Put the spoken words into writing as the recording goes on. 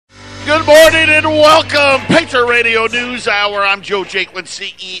Good morning and welcome. Patriot Radio News Hour. I'm Joe Jaquin,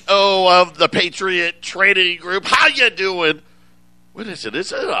 CEO of the Patriot Trading Group. How you doing? What is it?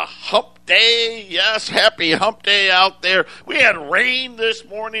 Is it a hump day? Yes, happy hump day out there. We had rain this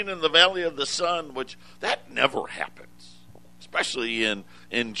morning in the Valley of the Sun, which that never happens, especially in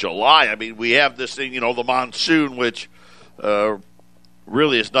July. I mean, we have this thing, the monsoon, which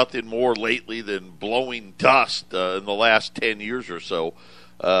really is nothing more lately than blowing dust in the last 10 years or so.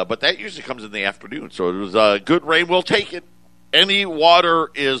 But that usually comes in the afternoon. So it was good rain. We'll take it. Any water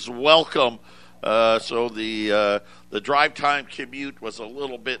is welcome. So the drive time commute was a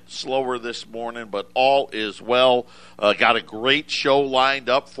little bit slower this morning, but all is well. Got a great show lined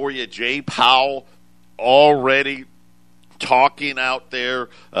up for you. Jay Powell already talking out there.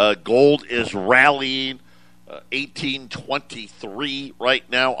 Gold is rallying. 1823 right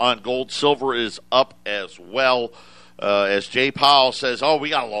now on gold. Silver is up as well. As Jay Powell says, we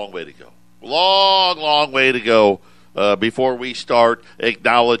got a long way to go. Long way to go before we start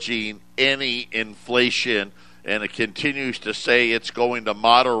acknowledging any inflation. And it continues to say it's going to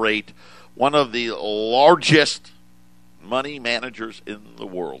moderate. One of the largest money managers in the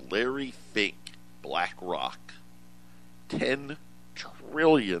world, Larry Fink, BlackRock, $10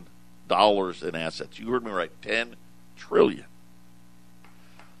 trillion in assets. You heard me right, $10 trillion.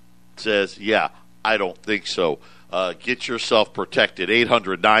 Says, yeah, I don't think so. Get yourself protected.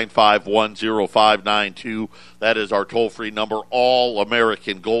 800-951-0592. That is our toll-free number.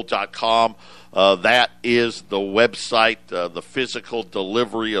 allamericangold.com. That is the website, the physical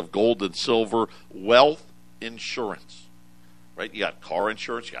delivery of gold and silver. Wealth insurance. Right? You got car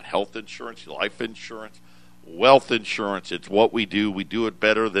insurance, you got health insurance, life insurance, wealth insurance. It's what we do. We do it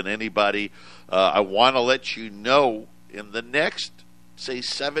better than anybody. I want to let you know in the next say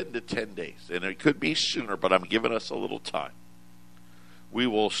 7 to 10 days, and it could be sooner, but I'm giving us a little time. We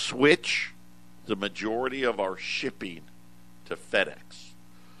will switch the majority of our shipping to FedEx.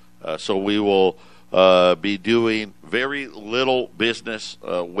 So we will be doing very little business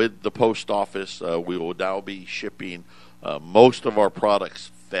with the post office. We will now be shipping most of our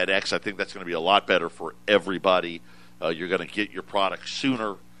products FedEx. I think that's going to be a lot better for everybody. You're going to get your products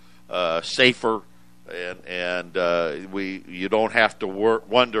sooner, safer, and you don't have to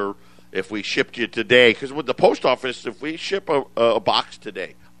wonder if we shipped you today. Because with the post office, if we ship a box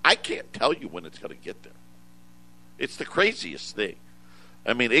today, I can't tell you when it's going to get there. It's the craziest thing.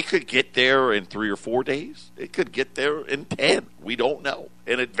 I mean, it could get there in 3 or 4 days. It could get there in 10. We don't know.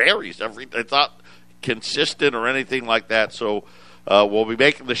 And it varies. It's not consistent or anything like that. So we'll be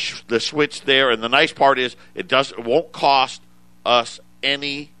making the switch there. And the nice part is it won't cost us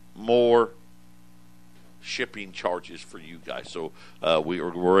any more shipping charges for you guys. So we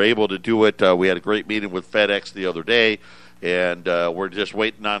were able to do it. We had a great meeting with FedEx the other day, and we're just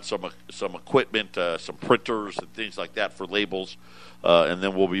waiting on some equipment, some printers and things like that for labels, and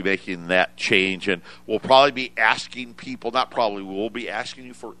then we'll be making that change. And we'll probably be asking people, we'll be asking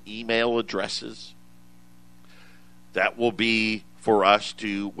you for email addresses. That will be for us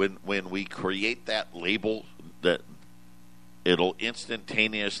to, when we create that label, that it'll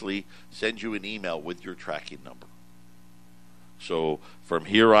instantaneously send you an email with your tracking number. So from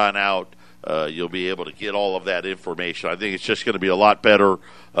here on out, you'll be able to get all of that information. I think it's just going to be a lot better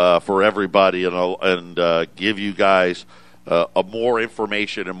for everybody and give you guys more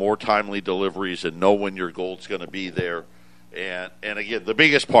information and more timely deliveries and know when your gold's going to be there. And again, the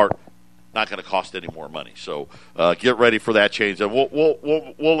biggest part, not going to cost any more money. So get ready for that change, and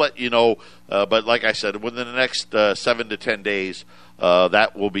we'll let you know. But like I said, within the next 7 to 10 days,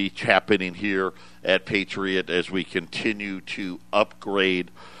 that will be happening here at Patriot as we continue to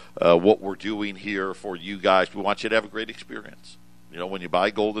upgrade what we're doing here for you guys. We want you to have a great experience. When you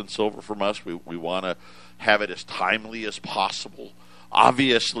buy gold and silver from us, we want to have it as timely as possible.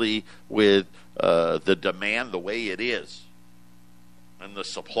 Obviously, with the demand the way it is, and the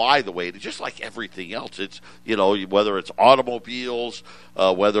supply the way it is, just like everything else. It's, whether it's automobiles,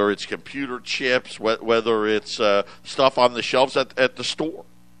 whether it's computer chips, whether it's stuff on the shelves at the store.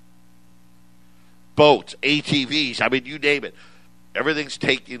 Boats, ATVs, I mean, you name it. Everything's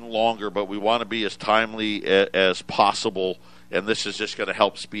taking longer, but we want to be as timely as possible, and this is just going to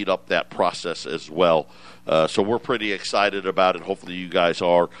help speed up that process as well. So we're pretty excited about it. Hopefully you guys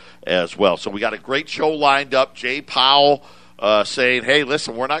are as well. So we got a great show lined up. Jay Powell saying, hey,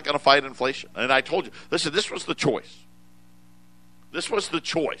 listen, we're not going to fight inflation. And I told you, listen, this was the choice.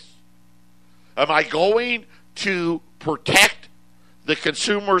 Am I going to protect the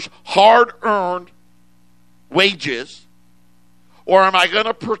consumer's hard-earned wages, or am I going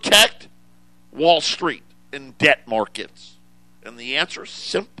to protect Wall Street and debt markets? And the answer is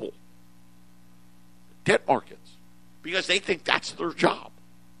simple. debt markets because they think that's their job.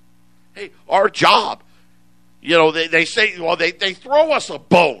 Hey, our job, they say, well, they throw us a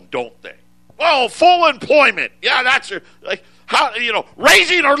bone, don't they? Well, full employment. Yeah, that's like how,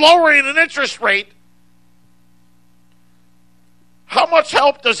 raising or lowering an interest rate. How much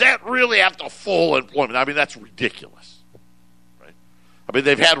help does that really have to full employment? I mean, that's ridiculous. Right? I mean,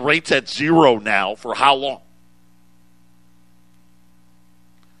 they've had rates at zero now for how long?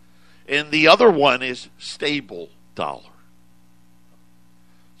 And the other one is stable dollar.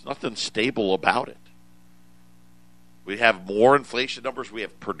 There's nothing stable about it. We have more inflation numbers. We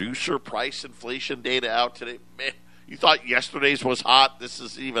have producer price inflation data out today. Man, you thought yesterday's was hot. This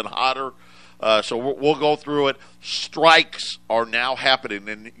is even hotter. So we'll go through it. Strikes are now happening.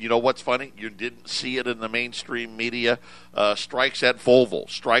 And you know what's funny? You didn't see it in the mainstream media. Strikes at Volvo.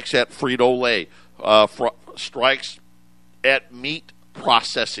 Strikes at Frito-Lay. Strikes at meat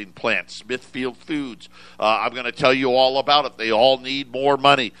processing plants, Smithfield Foods. I'm going to tell you all about it. They all need more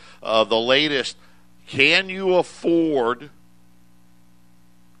money. The latest, can you afford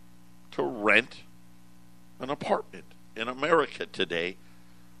to rent an apartment in America today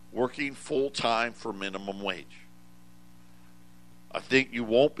working full-time for minimum wage? I think you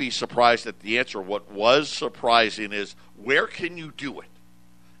won't be surprised at the answer. What was surprising is, where can you do it?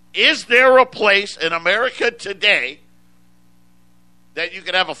 Is there a place in America today that you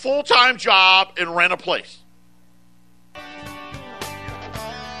can have a full-time job and rent a place?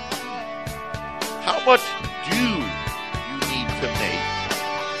 How much do you need to make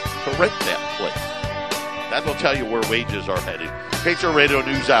to rent that place? That will tell you where wages are headed. Patriot Radio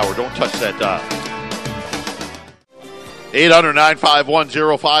News Hour. Don't touch that dial.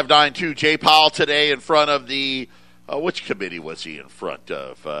 800-951-0592. Jay Powell today in front of the, which committee was he in front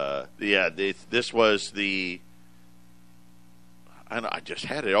of? This was the, I just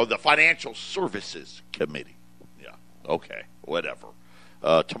had it. Oh, the Financial Services Committee. Yeah, okay, whatever.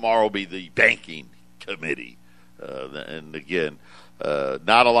 Tomorrow will be the Banking Committee. And again,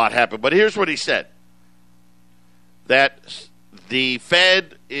 not a lot happened. But here's what he said. That the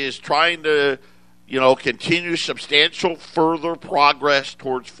Fed is trying to, continue substantial further progress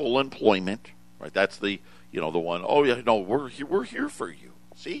towards full employment. Right? That's the, the one. Oh yeah, no, we're here for you.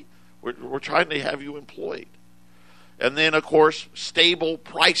 See, we're trying to have you employed. And then, of course, stable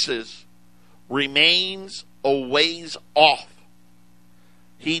prices remains a ways off.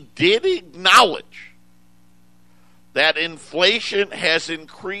 He did acknowledge that inflation has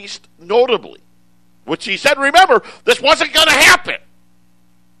increased notably, which he said, remember, this wasn't going to happen.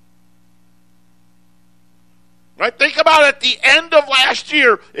 Right? Think about it, at the end of last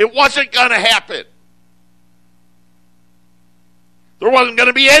year, it wasn't going to happen. There wasn't going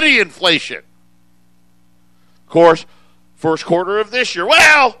to be any inflation. Of course, first quarter of this year,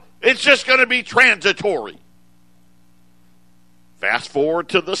 well, it's just going to be transitory. Fast forward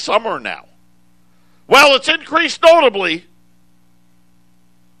to the summer now. Well, it's increased notably,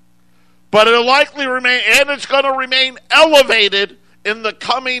 but it'll likely remain, and it's going to remain elevated in the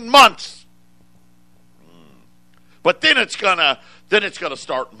coming months. But then it's going to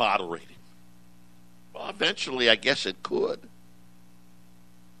start moderating. Well, eventually, I guess it could.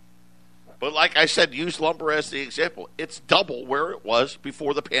 But like I said, use lumber as the example. It's double where it was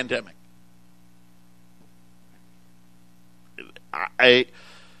before the pandemic. I'm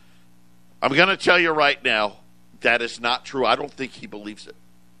going to tell you right now, that is not true. I don't think he believes it.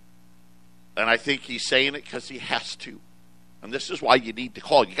 And I think he's saying it because he has to. And this is why you need to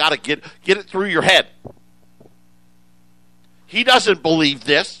call. You got to get it through your head. He doesn't believe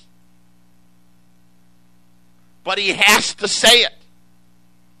this. But he has to say it.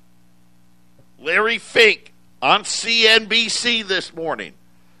 Larry Fink on CNBC this morning,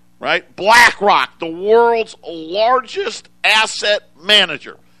 right? BlackRock, the world's largest asset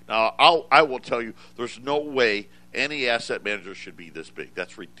manager. Now, I will tell you, there's no way any asset manager should be this big.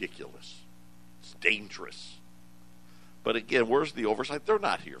 That's ridiculous. It's dangerous. But again, where's the oversight? They're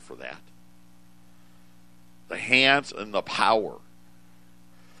not here for that. The hands and the power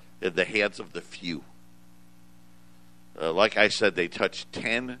in the hands of the few. Like I said, they touched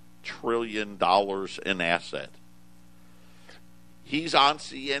 $10 trillion in asset. He's on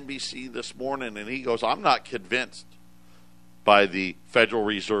CNBC this morning and he goes, I'm not convinced by the Federal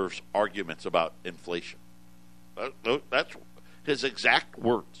Reserve's arguments about inflation. That's his exact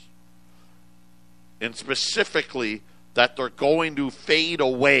words. And specifically that they're going to fade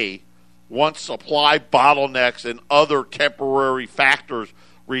away once supply bottlenecks and other temporary factors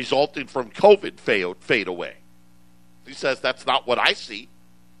resulting from COVID fade away. He says that's not what I see.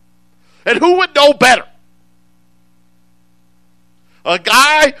 And who would know better? A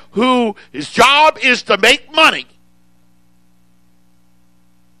guy who his job is to make money,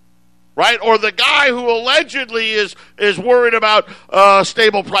 right? Or the guy who allegedly is worried about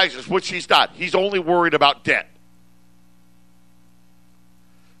stable prices, which he's not. He's only worried about debt.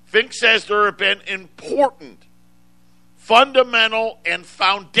 Fink says there have been important, fundamental, and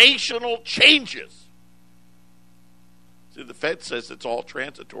foundational changes. See, the Fed says it's all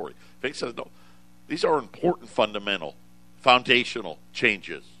transitory. Fink says no. These are important, fundamental, foundational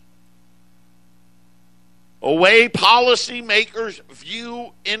changes. A way policymakers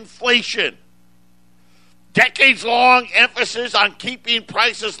view inflation. Decades-long emphasis on keeping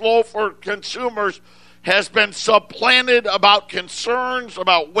prices low for consumers has been supplanted about concerns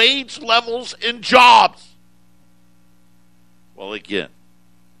about wage levels and jobs. Well, again,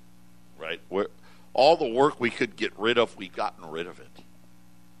 right, all the work we could get rid of, we've gotten rid of it.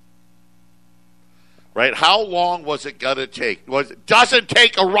 Right? How long was it going to take? It doesn't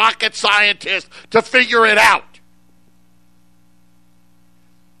take a rocket scientist to figure it out.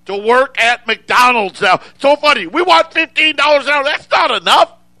 To work at McDonald's now. So funny. We want $15 an hour. That's not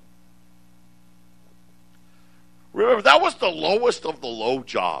enough. Remember, that was the lowest of the low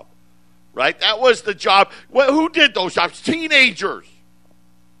job. Right? That was the job. Well, who did those jobs? Teenagers.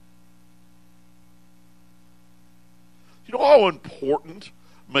 You know how important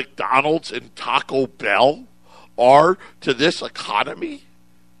McDonald's and Taco Bell are to this economy?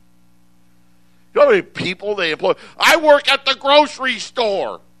 You know how many people they employ? I work at the grocery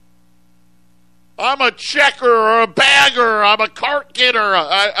store. I'm a checker or a bagger. I'm a cart getter.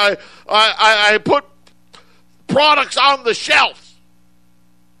 I put products on the shelves.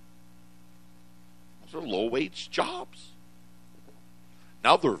 Those are low-wage jobs.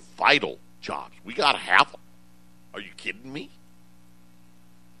 Now they're vital jobs. We got to have them. Are you kidding me?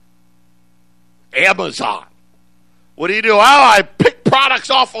 Amazon. What do? Oh, I pick products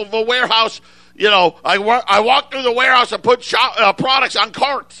off of a warehouse. You know, I walk through the warehouse and put products on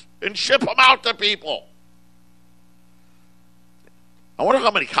carts and ship them out to people. I wonder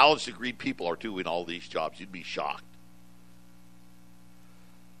how many college degree people are doing all these jobs. You'd be shocked.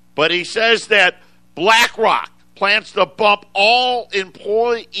 But he says that BlackRock plans to bump all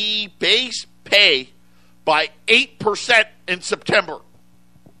employee base pay by 8% in September.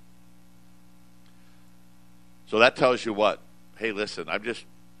 So that tells you what? Hey, listen,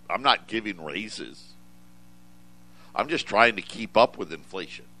 I'm not giving raises. I'm just trying to keep up with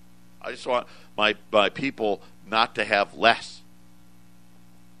inflation. I just want my people not to have less.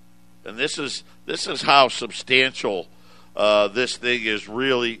 And this is how substantial this thing is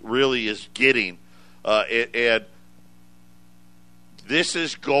really is getting. And this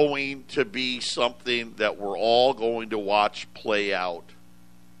is going to be something that we're all going to watch play out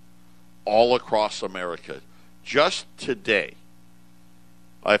all across America. Just today,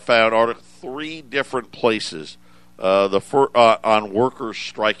 I found 3 different places on workers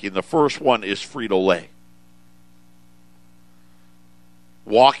striking. The first one is Frito-Lay.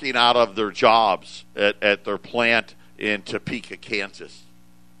 Walking out of their jobs at their plant in Topeka, Kansas.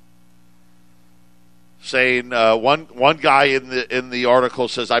 Saying, one guy in the article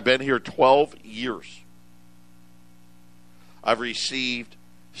says, I've been here 12 years. I've received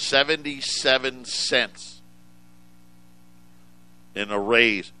 77 cents in a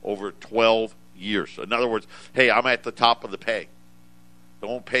raise over 12 years. In other words, hey, I'm at the top of the pay.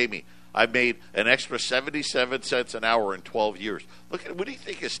 Don't pay me. I made an extra 77 cents an hour in 12 years. Look at what do you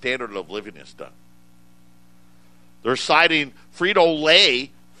think his standard of living has done? They're citing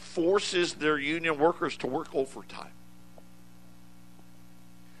Frito-Lay forces their union workers to work overtime.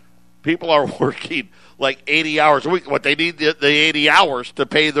 People are working like 80 hours a week. What they need the 80 hours to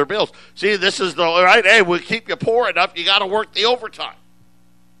pay their bills. See, this is the right. Hey, we'll keep you poor enough. You got to work the overtime.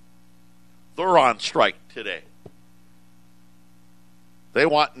 They're on strike today. They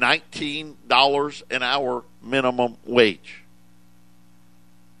want $19 an hour minimum wage.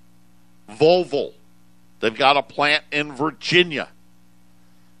 Volvo, they've got a plant in Virginia.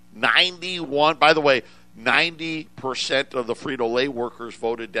 91, by the way, 90% of the Frito-Lay workers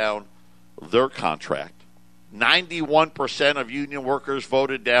voted down their contract. 91% of union workers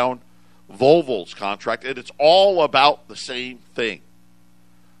voted down Volvo's contract, and it's all about the same thing.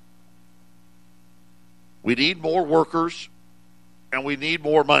 We need more workers, and we need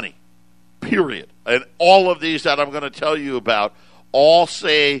more money, period. And all of these that I'm going to tell you about all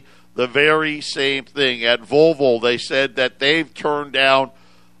say the very same thing. At Volvo, they said that they've turned down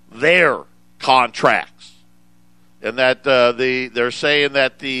their contracts, and that they're saying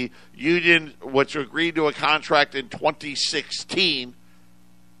that the union, which agreed to a contract in 2016,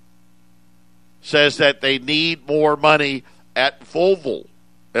 says that they need more money at Volvo,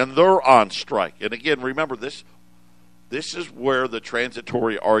 and they're on strike. And again, remember this is where the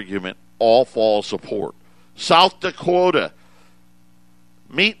transitory argument all falls apart. South Dakota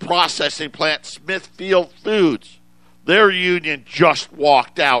meat processing plant Smithfield Foods, their union just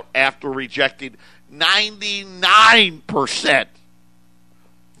walked out after rejecting 99%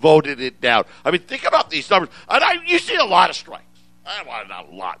 voted it down. I mean, think about these numbers. You see a lot of strikes. Well, not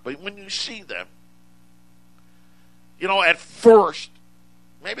a lot, but when you see them, at first,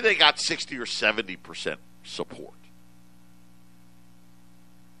 maybe they got 60 or 70% support.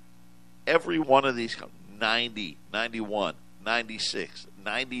 Every one of these, 90, 91, 96,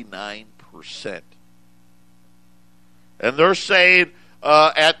 99%. And they're saying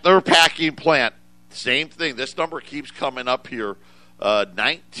at their packing plant, same thing. This number keeps coming up here.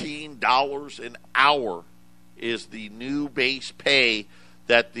 $19 an hour is the new base pay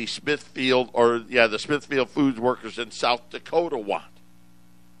that the Smithfield Foods workers in South Dakota want.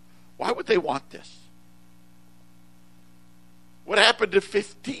 Why would they want this? What happened to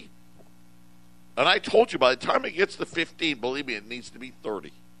 15? And I told you, by the time it gets to 15, believe me, it needs to be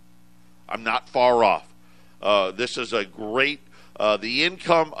 30. I'm not far off. This is a great, the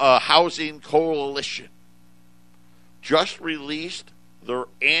Income Housing Coalition just released their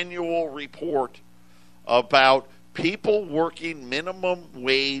annual report about people working minimum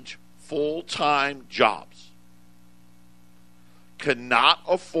wage full-time jobs cannot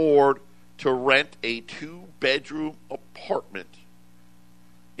afford to rent a 2-bedroom apartment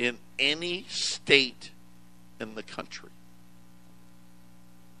in any state in the country.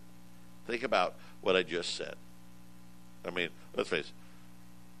 Think about what I just said. I mean, let's face it.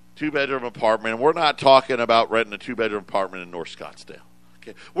 2-bedroom apartment. And we're not talking about renting a 2-bedroom apartment in North Scottsdale.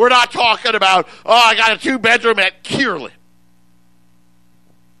 Okay? We're not talking about, I got a 2-bedroom at Kierland.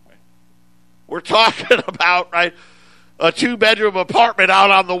 Right? We're talking about, right, a 2-bedroom apartment out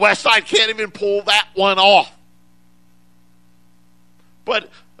on the west side. Can't even pull that one off. But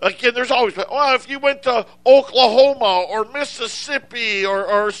again, there's always, if you went to Oklahoma or Mississippi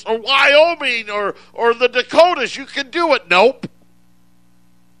or Wyoming or the Dakotas, you can do it. Nope.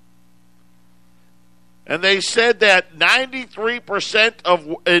 And they said that 93%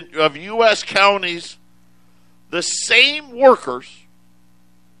 of U.S. counties, the same workers,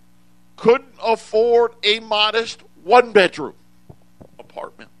 couldn't afford a modest 1-bedroom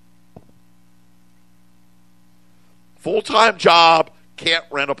apartment. Full-time job, can't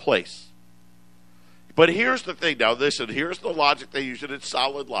rent a place. But here's the thing now, here's the logic they use, and it's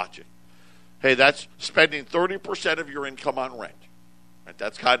solid logic. Hey, that's spending 30% of your income on rent. Right?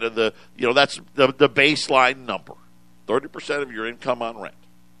 That's kind of that's the baseline number. 30% of your income on rent.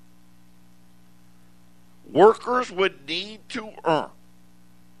 Workers would need to earn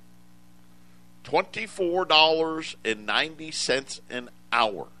 $24.90 an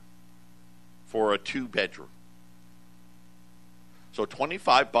hour for a 2-bedroom. So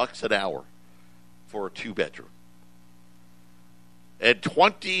 $25 an hour for a 2-bedroom. And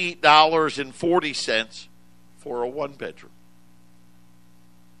 $20.40 for a 1-bedroom.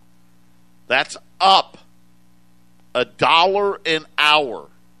 That's up $1 an hour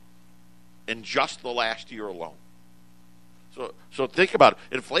in just the last year alone. So think about it.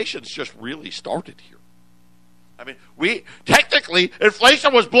 Inflation's just really started here. I mean, technically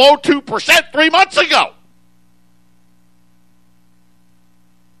inflation was below 2% 3 months ago.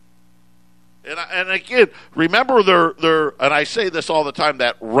 And again, remember their and I say this all the time,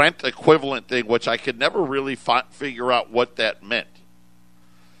 that rent equivalent thing, which I could never really figure out what that meant,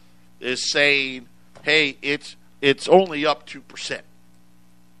 is saying, hey, it's only up 2%.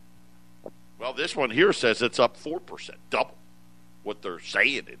 Well, this one here says it's up 4%, double what they're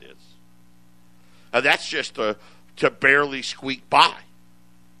saying it is. And that's just to barely squeak by.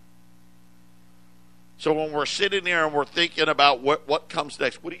 So when we're sitting there and we're thinking about what comes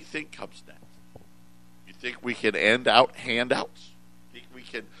next, what do you think comes next? You think we can end out handouts? Think we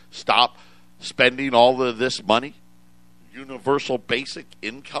can stop spending all of this money? Universal basic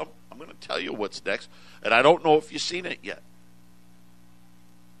income? I'm going to tell you what's next, and I don't know if you've seen it yet.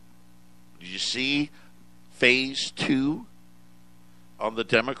 Did you see phase 2 on the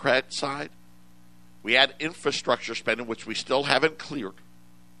Democrat side? We had infrastructure spending, which we still haven't cleared.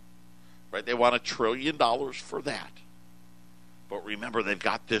 Right? They want $1 trillion for that. But remember, they've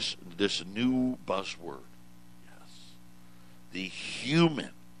got this new buzzword. Yes. The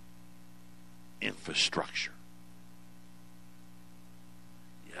human infrastructure.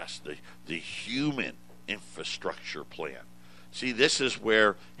 Yes, the human infrastructure plan. See, this is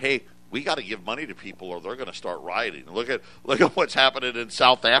where, hey, we got to give money to people or they're going to start rioting. Look at what's happening in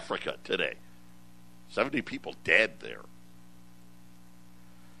South Africa today. 70 people dead there.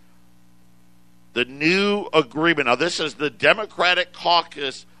 The new agreement. Now, this is the Democratic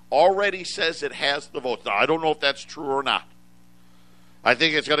caucus already says it has the votes. Now, I don't know if that's true or not. I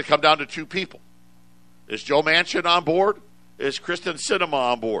think it's going to come down to two people. Is Joe Manchin on board? Is Kristen Sinema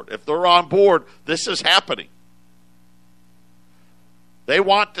on board? If they're on board, this is happening. They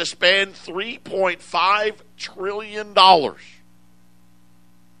want to spend $3.5 trillion,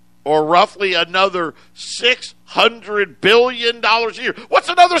 or roughly another $600 billion a year. What's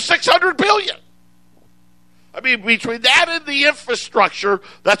another $600 billion? I mean, between that and the infrastructure,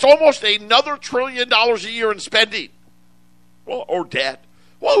 that's almost another $1 trillion a year in spending. Well, or debt.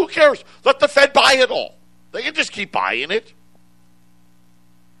 Well, who cares? Let the Fed buy it all. They can just keep buying it.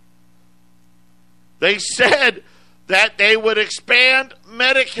 They said that they would expand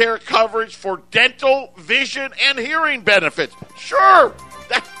Medicare coverage for dental, vision, and hearing benefits. Sure.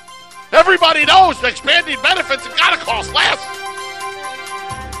 Everybody knows that expanding benefits have got to cost less.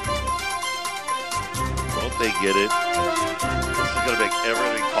 Don't they get it? This is going to make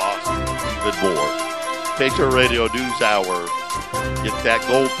everything cost even more. Patriot Radio News Hour. Get that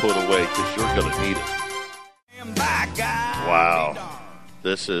gold put away because you're going to need it. Wow.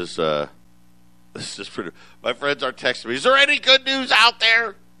 This is pretty. My friends are texting me. Is there any good news out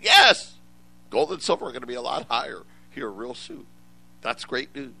there? Yes. Gold and silver are going to be a lot higher here real soon. That's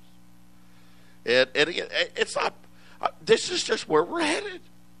great news. And again, it's not. This is just where we're headed.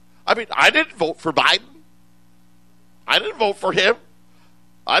 I mean, I didn't vote for Biden. I didn't vote for him.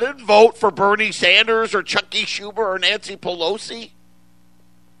 I didn't vote for Bernie Sanders or Chucky Schumer or Nancy Pelosi.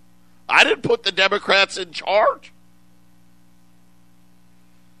 I didn't put the Democrats in charge.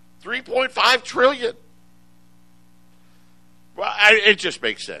 $3.5 trillion. Well, it just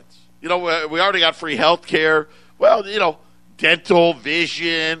makes sense. You know, we already got free health care. Well, you know, dental,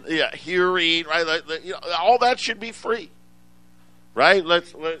 vision, hearing, right? You know, all that should be free, right?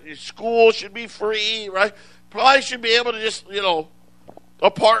 School should be free, right? Probably should be able to just, you know,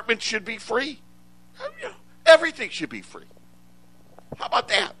 apartments should be free. You know, everything should be free. How about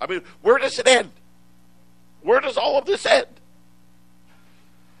that? I mean, where does it end? Where does all of this end?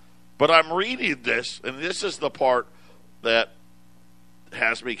 But I'm reading this, and this is the part that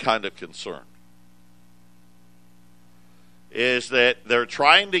has me kind of concerned, is that they're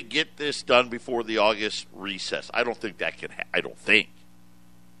trying to get this done before the August recess. I don't think that can I don't think.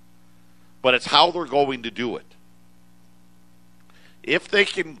 But it's how they're going to do it. If they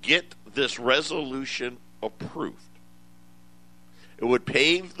can get this resolution approved, it would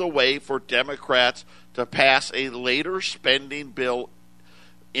pave the way for Democrats to pass a later spending bill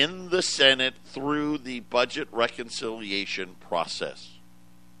in the Senate through the budget reconciliation process,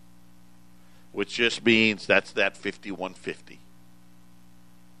 which just means that's that 51-50.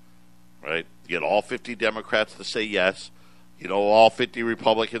 Right? You get all 50 Democrats to say yes. You know, all 50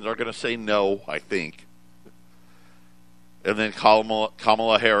 Republicans are going to say no, I think. And then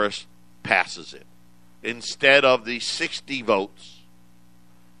Kamala Harris passes it instead of the 60 votes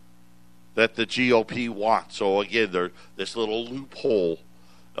that the GOP wants. So, again, there's this little loophole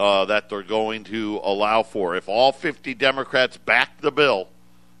that they're going to allow for. If all 50 Democrats back the bill,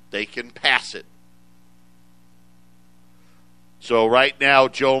 they can pass it. So right now,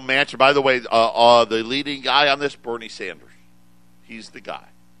 Joe Manchin, by the way, the leading guy on this, Bernie Sanders. He's the guy.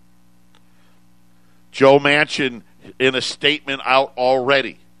 Joe Manchin, in a statement out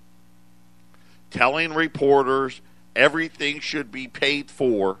already, telling reporters everything should be paid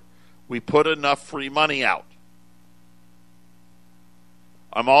for. We put enough free money out.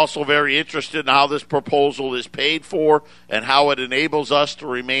 I'm also very interested in how this proposal is paid for and how it enables us to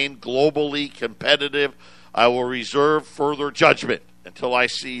remain globally competitive. I will reserve further judgment until I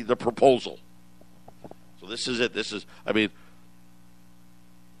see the proposal. So this is it. This is, I mean,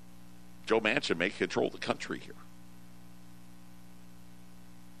 Joe Manchin may control the country here.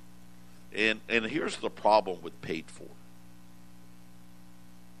 And here's the problem with paid for.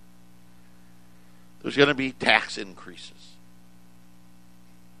 There's going to be tax increases.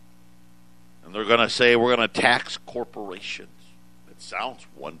 And they're going to say we're going to tax corporations. It sounds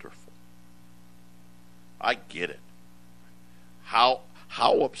wonderful. I get it. How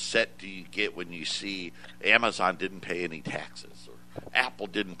upset do you get when you see Amazon didn't pay any taxes or Apple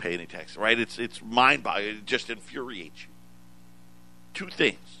didn't pay any taxes, right? It's mind-boggling. It just infuriates you. Two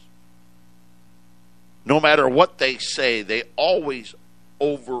things. No matter what they say, they always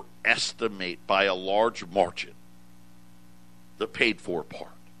overestimate by a large margin the paid-for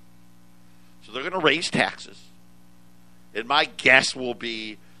part. So they're going to raise taxes. And my guess will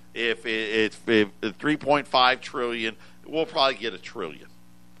be if it's $3.5 trillion, we'll probably get $1 trillion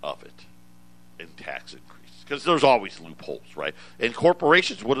of it in tax increase. because there's always loopholes, right? And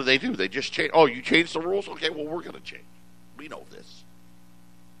corporations, what do? They just change. Oh, you changed the rules? Okay, well, we're going to change. We know this.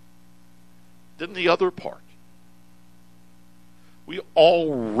 Then the other part. We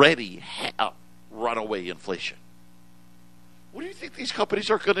already have runaway inflation. What do you think these companies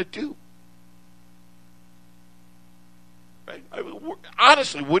are going to do? Right? I mean,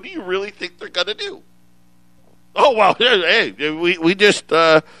 honestly, what do you really think they're going to do? Oh, well, hey, we just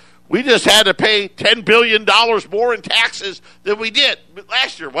had to pay $10 billion more in taxes than we did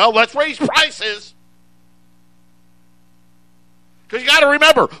last year. Well, let's raise prices. Because you got to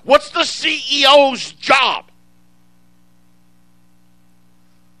remember, what's the CEO's job?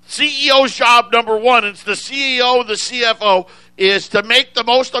 CEO's job, number one, it's the CEO, the CFO, is to make the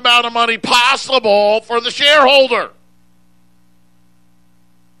most amount of money possible for the shareholder.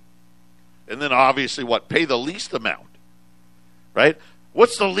 And then obviously what? Pay the least amount, right?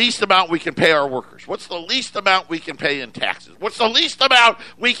 What's the least amount we can pay our workers? What's the least amount we can pay in taxes? What's the least amount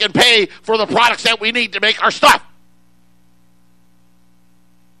we can pay for the products that we need to make our stuff?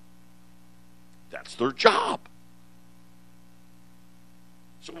 That's their job.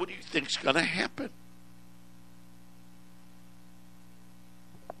 So what do you think's going to happen?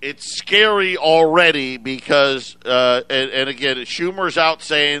 It's scary already because, and again, Schumer's out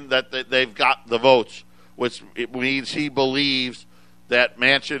saying that they've got the votes, which it means he believes that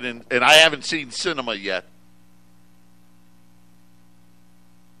Manchin, and I haven't seen Sinema yet,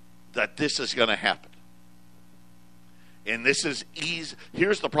 that this is going to happen. And this is easy.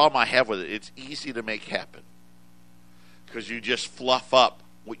 Here's the problem I have with it. It's easy to make happen because you just fluff up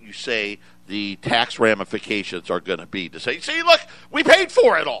what you say the tax ramifications are going to be. To say, see, look, we paid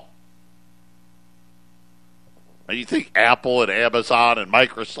for it all. And you think Apple and Amazon and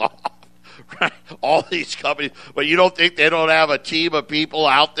Microsoft, right, all these companies, but you don't think they don't have a team of people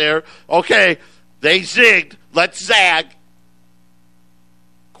out there? Okay, they zigged. Let's zag.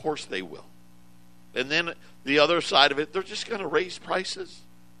 Of course they will. And then the other side of it, they're just going to raise prices.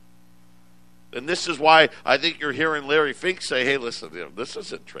 And this is why I think you're hearing Larry Fink say, hey, listen, this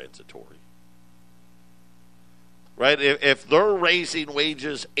isn't transitory. Right? If they're raising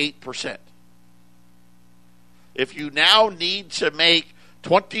wages 8%, if you now need to make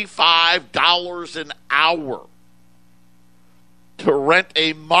 $25 an hour to rent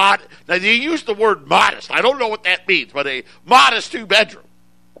a now they use the word modest. I don't know what that means, but a modest 2-bedroom.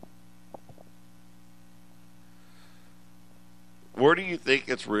 Where do you think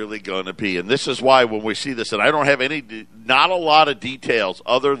it's really going to be? And this is why when we see this, and I don't have not a lot of details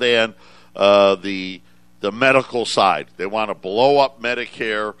other than the medical side. They want to blow up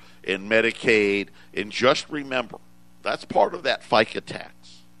Medicare and Medicaid. And just remember, that's part of that FICA tax.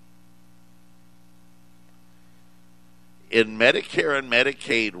 And Medicare and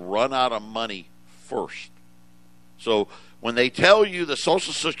Medicaid run out of money first. So when they tell you the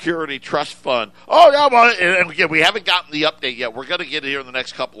Social Security Trust Fund, oh, yeah, well, and again, we haven't gotten the update yet. We're going to get it here in the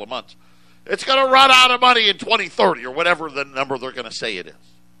next couple of months. It's going to run out of money in 2030 or whatever the number they're going to say it is.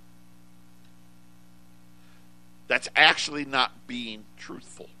 That's actually not being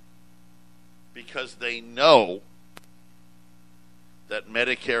truthful because they know that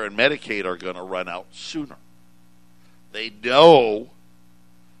Medicare and Medicaid are going to run out sooner. They know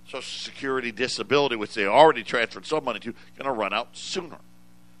Social Security disability, which they already transferred some money to, going to run out sooner.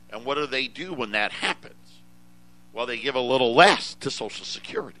 And what do they do when that happens? Well, they give a little less to Social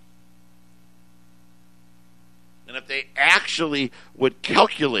Security. And if they actually would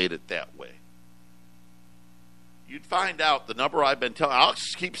calculate it that way, you'd find out the number I've been telling. I'll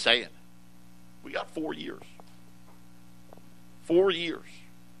just keep saying it. We got 4 years. 4 years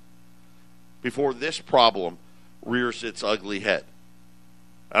before this problem rears its ugly head.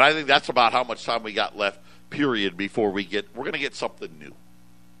 And I think that's about how much time we got left, period, before we're going to get something new,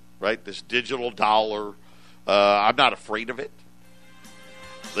 right? This digital dollar, I'm not afraid of it.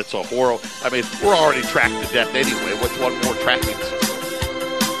 It's a horrible, I mean, we're already tracked to death anyway. What's one more tracking system?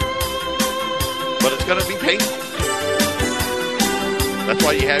 But it's going to be painful. That's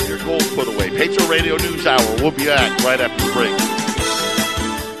why you have your gold put away. Patriot Radio News Hour. We'll be back right after the break.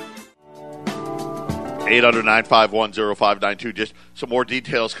 800-951-0592. Just some more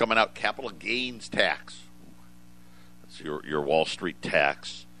details coming out. Capital gains tax. That's your Wall Street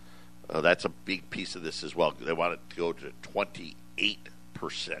tax. That's a big piece of this as well. They want it to go to 28%.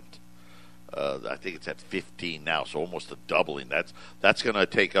 I think it's at 15 now, so almost a doubling. That's going to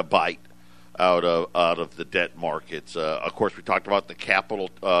take a bite out of the debt markets. Of course, we talked about the capital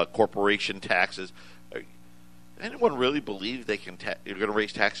corporation taxes. Anyone really believe they're going to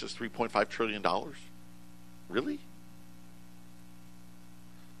raise taxes $3.5 trillion? Really?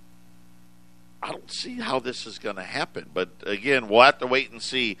 I don't see how this is going to happen. But again, we'll have to wait and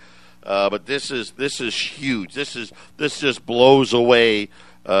see. But this is huge. This just blows away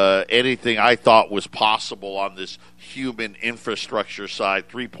anything I thought was possible on this human infrastructure side.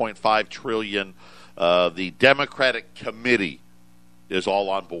 $3.5 trillion. The Democratic committee is all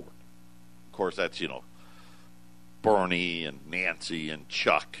on board. Of course, that's Bernie and Nancy and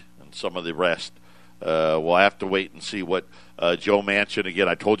Chuck and some of the rest. We'll have to wait and see what Joe Manchin, again,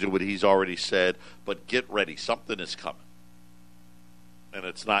 I told you what he's already said, but get ready. Something is coming. And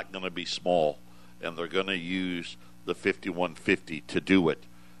it's not going to be small, and they're going to use the 5150 to do it.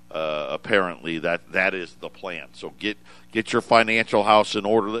 Apparently, that is the plan. So get your financial house in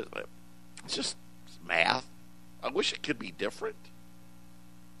order. It's just math. I wish it could be different.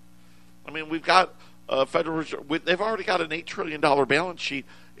 I mean, we've got Federal Reserve. They've already got an $8 trillion balance sheet,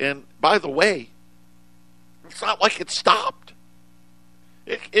 and by the way, it's not like it stopped.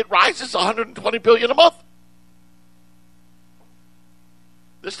 It rises $120 billion a month.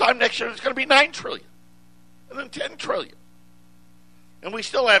 This time next year, it's going to be $9 trillion, and then $10 trillion. And we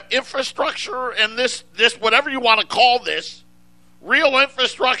still have infrastructure and this whatever you want to call this, real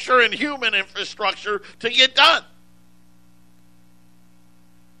infrastructure and human infrastructure to get done.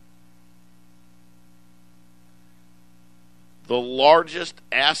 The largest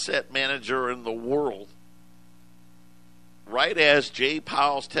asset manager in the world, right as Jay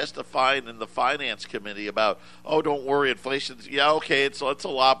Powell's testifying in the Finance Committee about, don't worry, inflation's, okay, it's a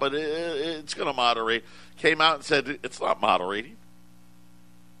lot, but it's going to moderate, came out and said it's not moderating.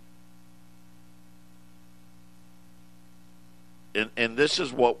 And this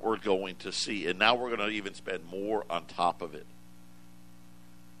is what we're going to see. And now we're going to even spend more on top of it.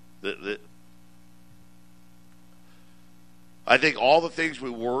 I think all the things we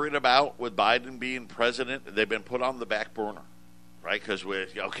worried about with Biden being president, they've been put on the back burner, right? Because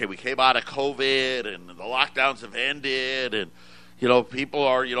we came out of COVID and the lockdowns have ended, and people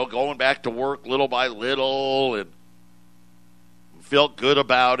are going back to work little by little and felt good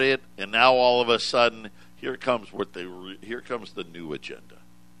about it. And now all of a sudden, here comes the new agenda.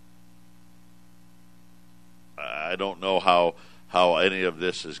 I don't know how any of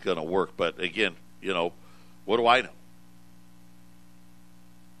this is going to work, but again, what do I know?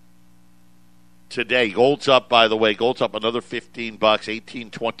 Today, gold's up. By the way, gold's up another $15,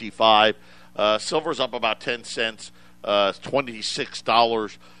 $18.25. Silver's up about 10 cents.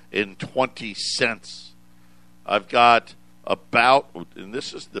 $26.20. I've got about, and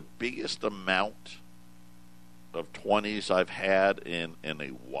this is the biggest amount of 20s I've had in a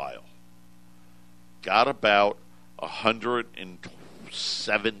while. Got about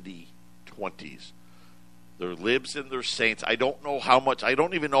 170 20s. Their libs and their saints. I don't know how much. I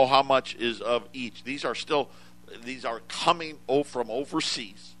don't even know how much is of each. These are coming from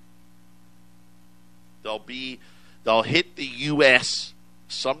overseas. They'll hit the U.S.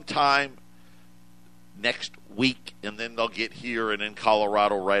 sometime next week, and then they'll get here and in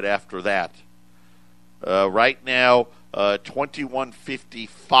Colorado right after that. Right now,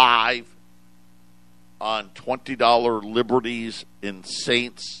 $21.55 on $20 Liberties and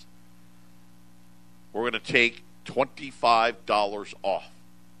Saints. We're going to take $25 off.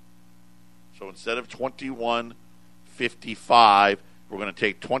 So instead of $21.55, we're going to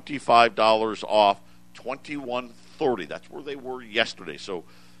take $25 off, $21.30. That's where they were yesterday. So,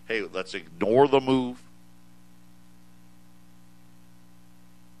 hey, let's ignore the move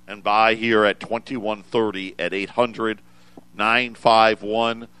and buy here at $21.30 at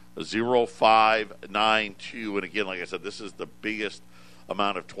 800-951-0592. And again, like I said, this is the biggest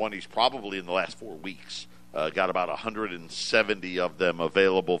amount of 20s probably in the last 4 weeks. Got about 170 of them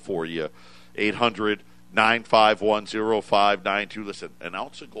available for you. 800-951-0592. Listen, an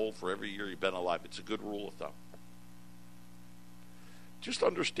ounce of gold for every year you've been alive. It's a good rule of thumb. Just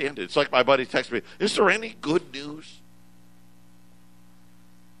understand it. It's like my buddy texted me, is there any good news?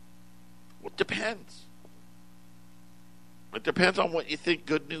 Well, it depends. It depends on what you think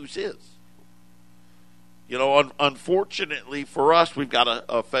good news is. Unfortunately for us, we've got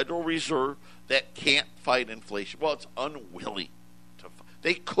a Federal Reserve that can't fight inflation. Well, it's unwilling to fight.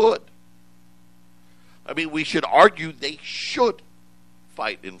 They could. I mean, we should argue they should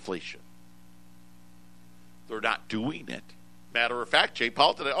fight inflation. They're not doing it. Matter of fact, Jay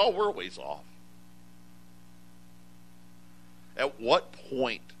Powell today, we're a ways off. At what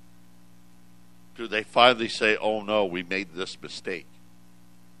point do they finally say, oh no, we made this mistake?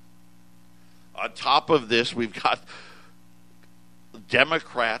 On top of this, we've got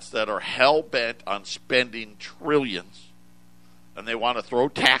Democrats that are hell-bent on spending trillions, and they want to throw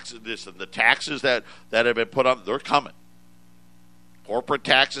taxes. And the taxes that have been put on, they're coming. Corporate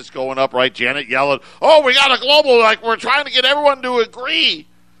taxes going up, right? Janet Yellen, oh, we got a global, like we're trying to get everyone to agree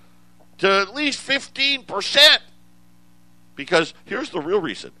to at least 15%. Because here's the real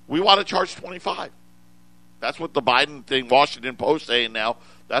reason. We want to charge 25. That's what the Biden thing, Washington Post saying now.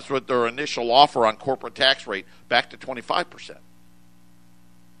 That's what their initial offer on corporate tax rate, back to 25%. Of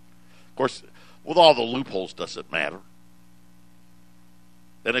course, with all the loopholes, doesn't matter.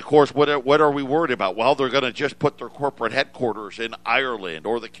 And, of course, what are we worried about? Well, they're going to just put their corporate headquarters in Ireland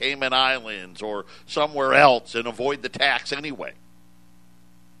or the Cayman Islands or somewhere else and avoid the tax anyway.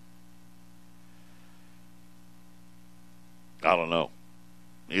 I don't know.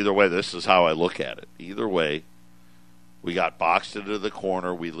 Either way, this is how I look at it. Either way, we got boxed into the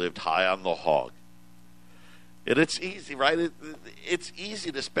corner. We lived high on the hog. And it's easy, right? It's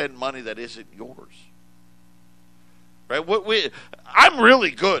easy to spend money that isn't yours. Right? I'm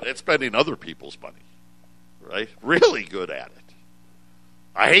really good at spending other people's money. Right? Really good at it.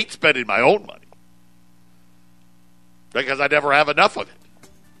 I hate spending my own money. Because I never have enough of it.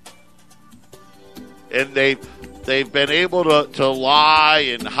 And they've been able to lie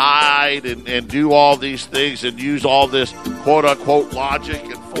and hide and do all these things and use all this quote-unquote logic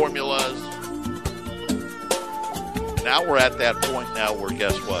and formulas. Now we're at that point now where,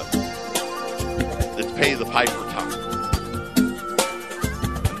 guess what? It's pay the piper time.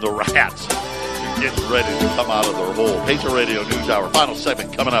 And the rats are getting ready to come out of their hole. Patriot Radio News Hour, final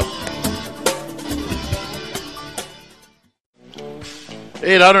segment coming up.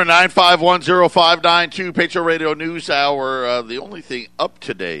 800-951-0592, Patriot Radio News Hour. The only thing up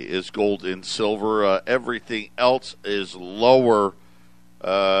today is gold and silver. Everything else is lower.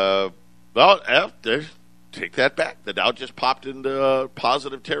 Take that back. The Dow just popped into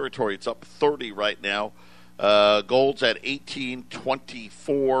positive territory. It's up 30 right now. Gold's at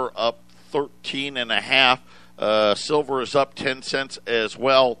 1824, up 13.5. Silver is up 10 cents as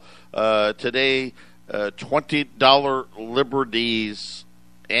well. Today, $20 Liberties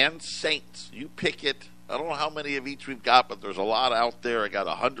and Saints. You pick it. I don't know how many of each we've got, but there's a lot out there. I got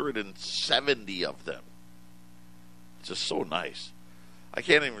 170 of them. It's just so nice. I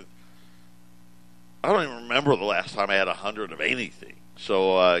don't even remember the last time I had 100 of anything.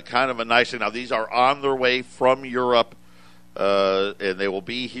 So kind of a nice thing. Now, these are on their way from Europe, and they will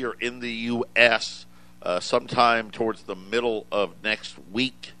be here in the U.S. Sometime towards the middle of next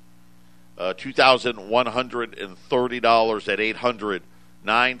week. $2,130 at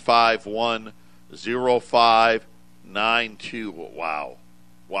 800-951-0592.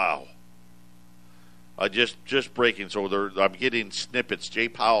 Wow. Just breaking. So I'm getting snippets. Jay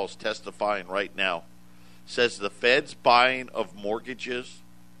Powell's testifying right now. Says the Fed's buying of mortgages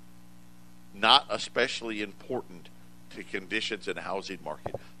not especially important to conditions in the housing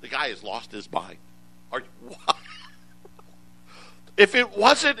market. The guy has lost his mind. If it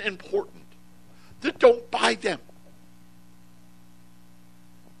wasn't important, then don't buy them.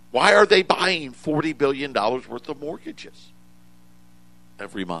 Why are they buying $40 billion worth of mortgages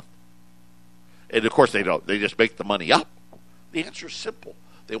every month? And, of course, they don't. They just make the money up. The answer is simple.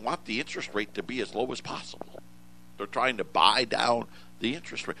 They want the interest rate to be as low as possible. They're trying to buy down the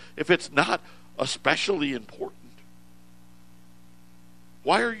interest rate. If it's not especially important,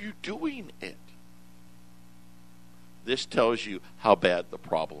 why are you doing it? This tells you how bad the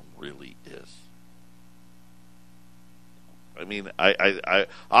problem really is. I mean, I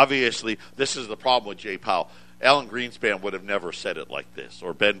obviously, this is the problem with Jay Powell. Alan Greenspan would have never said it like this,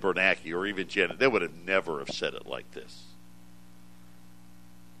 or Ben Bernanke, or even Janet. They would have never said it like this.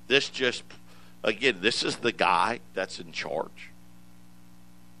 This just, again, this is the guy that's in charge.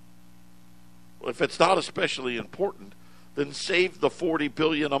 Well, if it's not especially important, then save the $40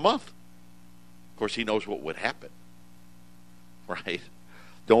 billion a month. Of course, he knows what would happen, right?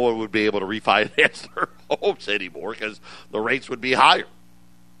 No one would be able to refinance their homes anymore because the rates would be higher.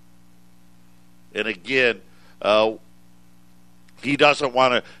 And again, he doesn't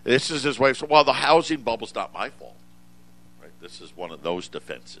want to. This is his way. So, well, the housing bubble's not my fault. Right? This is one of those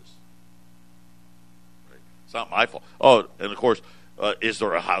defenses. Right? It's not my fault. Oh, and of course, is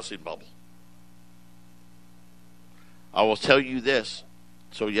there a housing bubble? I will tell you this.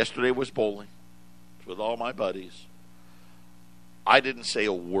 So yesterday was bowling with all my buddies. I didn't say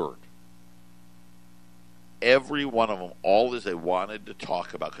a word. Every one of them, all as they wanted to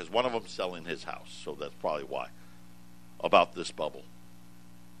talk about, because one of them's selling his house, so that's probably why, about this bubble.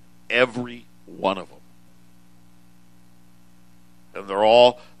 Every one of them. And they're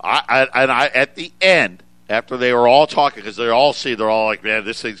all, at the end, after they were all talking, because they're all like, man,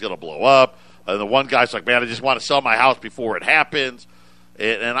 this thing's going to blow up. And the one guy's like, man, I just want to sell my house before it happens.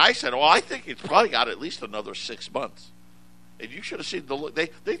 And I said, well, I think it's probably got at least another 6 months. And you should have seen the look.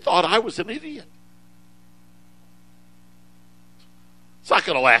 They thought I was an idiot. It's not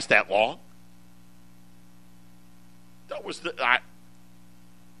going to last that long. That was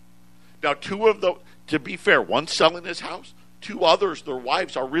now, two of the, to be fair, one's selling his house. Two others, their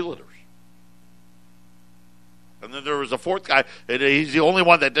wives are realtors. And then there was a fourth guy, and he's the only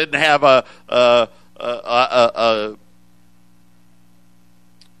one that didn't have a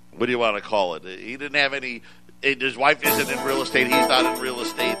what do you want to call it? He didn't have any, his wife isn't in real estate, he's not in real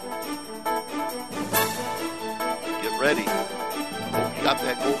estate. Get ready. Hope you got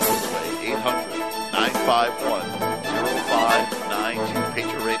that goal for the way. 800-951-0592,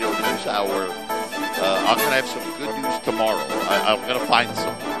 Patriot Radio News Hour. I'm going to have some good news tomorrow. I'm going to find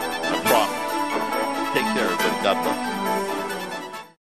some. I promise. Take care, everybody. God bless.